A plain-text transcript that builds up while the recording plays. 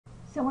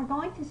So we're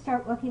going to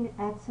start looking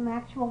at some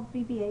actual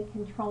VBA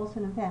controls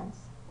and events.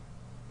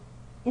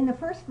 In the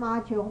first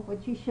module,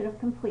 which you should have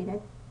completed,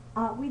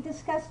 we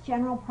discussed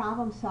general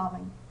problem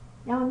solving.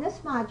 Now in this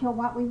module,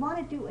 what we want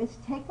to do is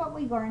take what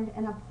we learned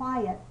and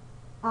apply it,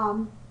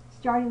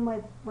 starting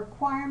with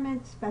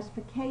requirements,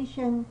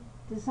 specification,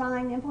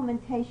 design,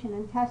 implementation,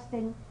 and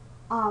testing,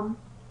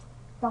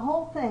 the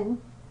whole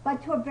thing,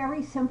 but to a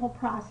very simple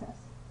process.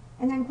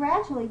 And then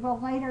gradually we'll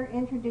later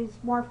introduce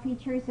more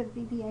features of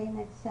VBA in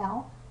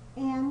Excel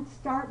and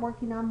start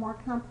working on more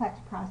complex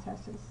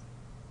processes.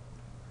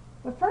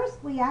 But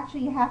first we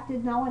actually have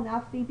to know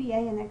enough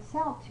VBA in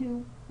Excel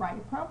to write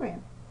a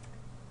program.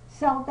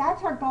 So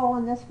that's our goal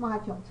in this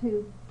module,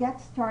 to get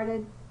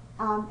started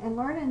and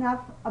learn enough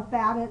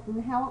about it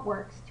and how it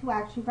works to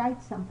actually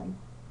write something.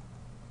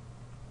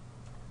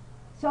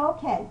 So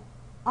okay,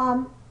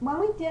 when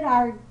we did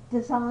our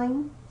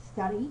design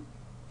study,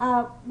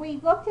 we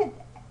looked at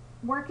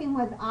working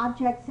with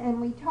objects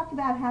and we talked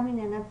about having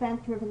an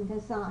event-driven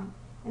design.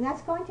 And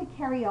that's going to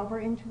carry over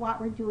into what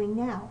we're doing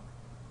now.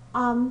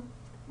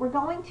 We're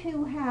going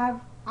to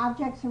have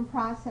objects and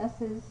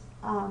processes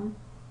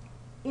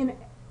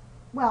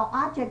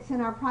objects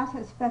in our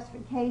process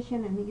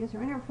specification and the user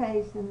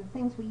interface and the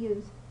things we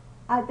use.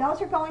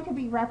 Those are going to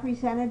be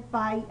represented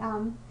by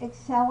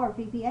Excel or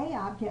VBA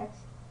objects,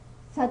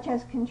 such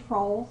as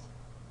controls,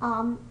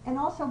 and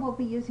also we'll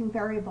be using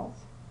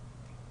variables.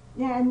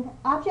 And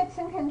objects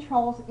and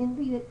controls in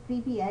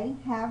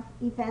VBA have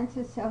events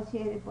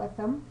associated with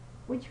them,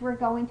 which we're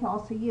going to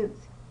also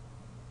use.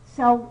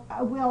 So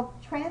we'll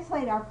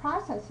translate our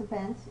process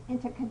events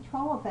into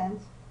control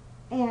events,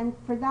 and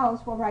for those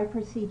we'll write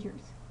procedures.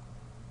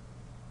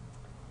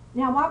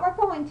 Now what we're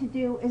going to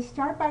do is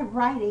start by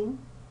writing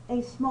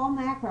a small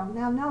macro.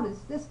 Now notice,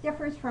 this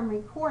differs from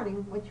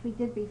recording, which we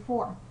did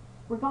before.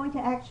 We're going to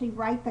actually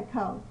write the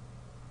code,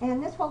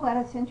 and this will let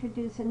us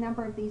introduce a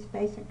number of these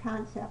basic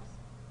concepts.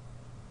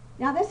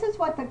 Now this is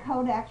what the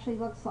code actually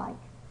looks like.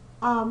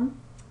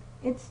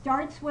 It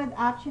starts with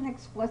option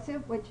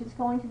explicit, which is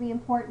going to be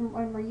important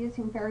when we're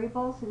using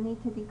variables and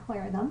need to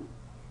declare them.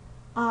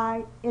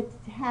 It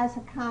has a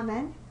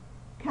comment.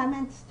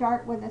 Comments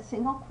start with a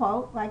single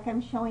quote, like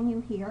I'm showing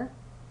you here.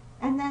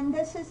 And then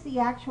this is the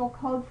actual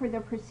code for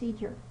the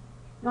procedure.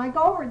 Now I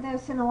go over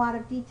this in a lot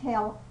of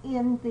detail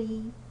in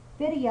the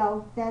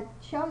video that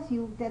shows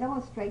you, that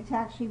illustrates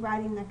actually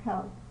writing the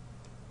code.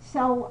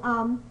 So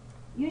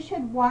you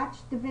should watch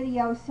the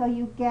video so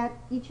you get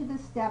each of the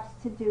steps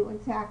to do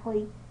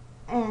exactly,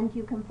 and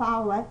you can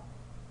follow it.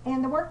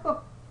 And the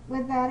workbook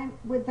with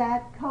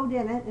that code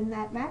in it and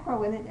that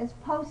macro in it is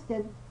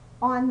posted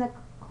on the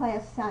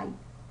class site.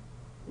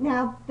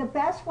 Now the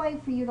best way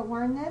for you to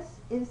learn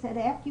this is that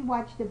after you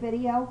watch the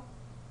video,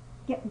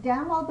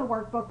 download the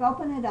workbook,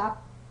 open it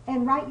up,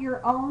 and write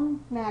your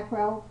own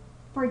macro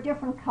for a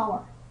different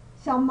color.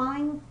 So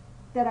mine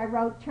that I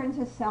wrote turns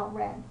a cell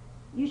red.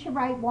 You should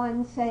write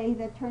one, say,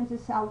 that turns a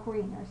cell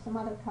green or some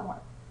other color.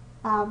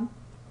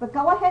 But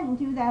go ahead and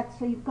do that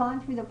so you've gone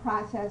through the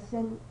process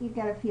and you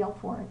get a feel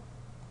for it.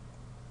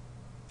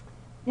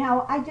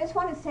 Now, I just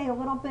want to say a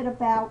little bit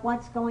about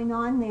what's going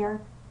on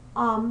there.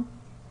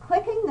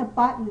 Clicking the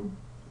button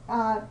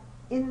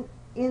in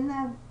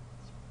the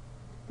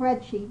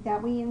spreadsheet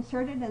that we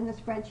inserted in the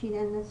spreadsheet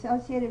and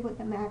associated with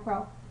the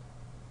macro,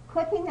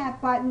 clicking that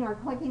button or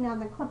clicking on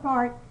the clip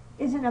art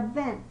is an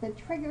event that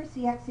triggers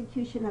the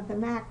execution of the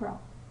macro.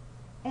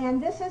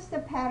 And this is the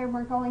pattern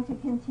we're going to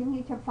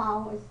continue to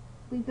follow as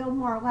we build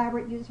more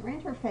elaborate user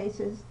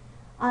interfaces.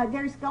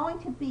 There's going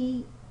to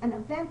be an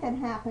event that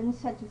happens,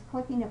 such as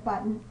clicking a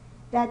button,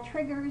 that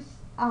triggers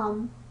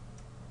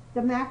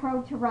the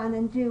macro to run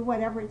and do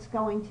whatever it's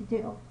going to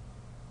do.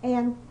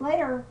 And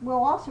later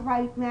we'll also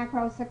write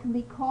macros that can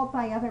be called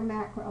by other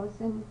macros,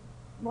 and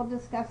we'll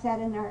discuss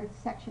that in our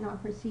section on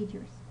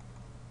procedures.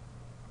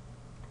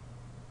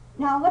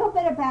 Now a little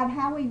bit about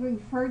how we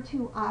refer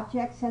to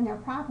objects and their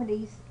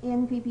properties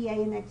in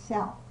VBA and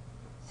Excel.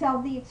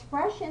 So the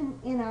expression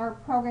in our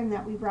program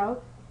that we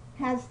wrote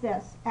has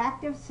this: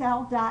 active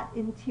cell dot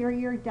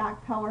interior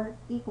dot color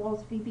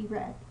equals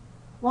VBRed.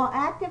 Well,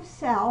 active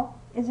cell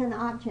is an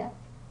object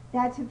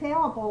that's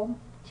available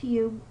to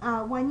you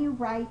when you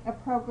write a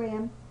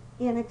program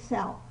in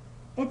Excel.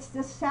 It's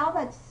the cell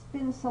that's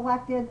been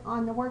selected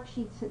on the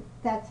worksheets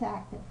that's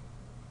active.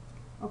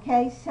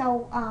 Okay,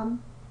 so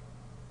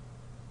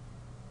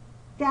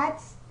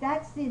that's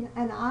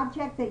an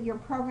object that your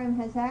program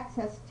has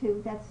access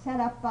to, that's set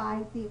up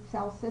by the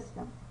Excel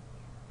system.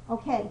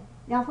 Okay,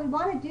 now if we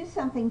want to do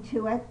something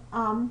to it,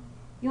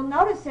 you'll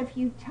notice if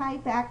you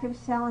type active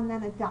cell and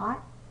then a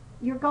dot,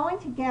 you're going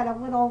to get a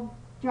little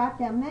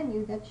drop-down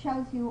menu that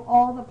shows you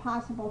all the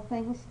possible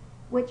things,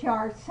 which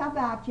are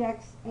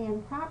sub-objects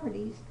and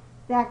properties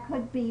that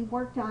could be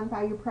worked on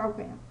by your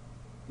program.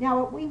 Now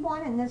what we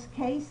want in this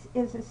case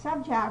is a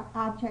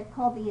sub-object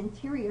called the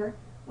interior,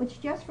 which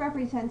just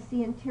represents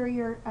the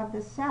interior of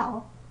the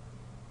cell.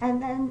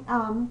 And then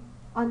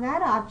on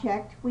that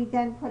object, we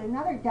then put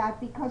another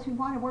dot because we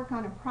want to work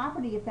on a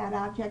property of that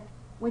object,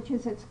 which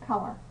is its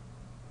color.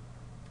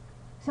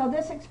 So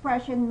this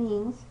expression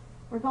means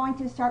we're going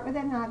to start with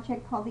an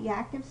object called the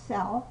active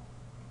cell,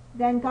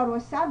 then go to a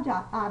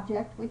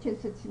sub-object, which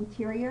is its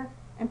interior,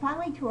 and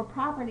finally to a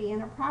property.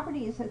 And a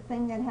property is a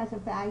thing that has a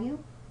value,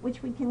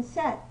 which we can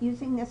set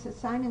using this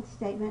assignment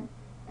statement.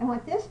 And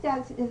what this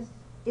does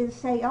is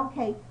say,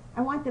 okay,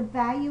 I want the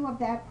value of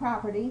that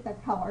property, the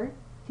color,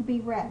 to be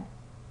red.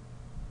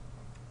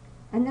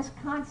 And this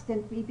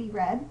constant VB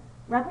red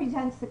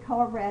represents the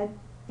color red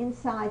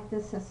inside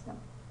the system.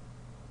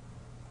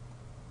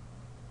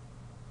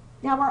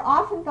 Now we're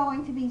often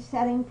going to be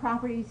setting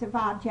properties of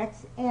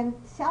objects, and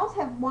cells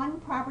have one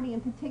property in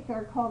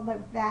particular called the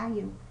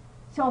value.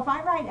 So if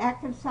I write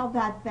active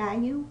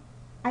cell.value,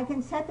 I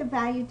can set the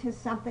value to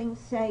something,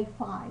 say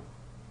 5.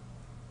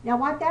 Now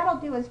what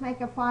that'll do is make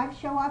a 5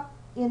 show up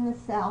in the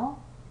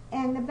cell,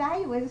 and the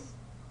value is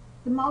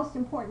the most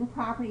important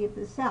property of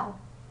the cell.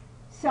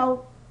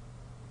 So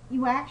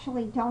you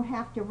actually don't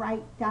have to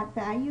write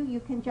 .value. You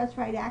can just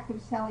write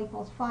active cell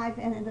equals 5,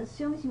 and it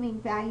assumes you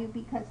mean value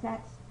because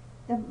that's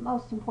the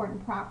most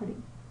important property.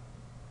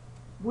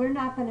 We're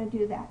not going to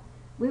do that.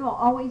 We will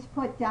always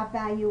put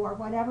 .value or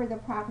whatever the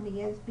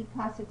property is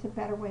because it's a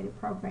better way to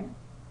program.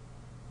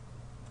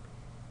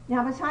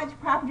 Now besides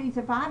properties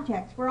of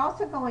objects, we're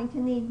also going to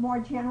need more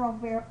general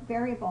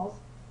variables,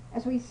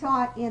 as we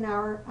saw in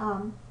our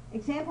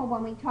example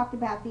when we talked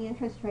about the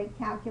interest rate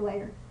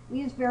calculator. We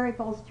use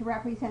variables to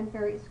represent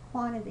various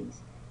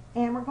quantities,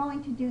 and we're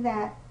going to do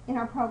that in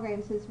our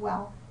programs as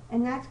well,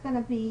 and that's going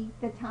to be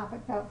the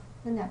topic of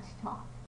the next talk.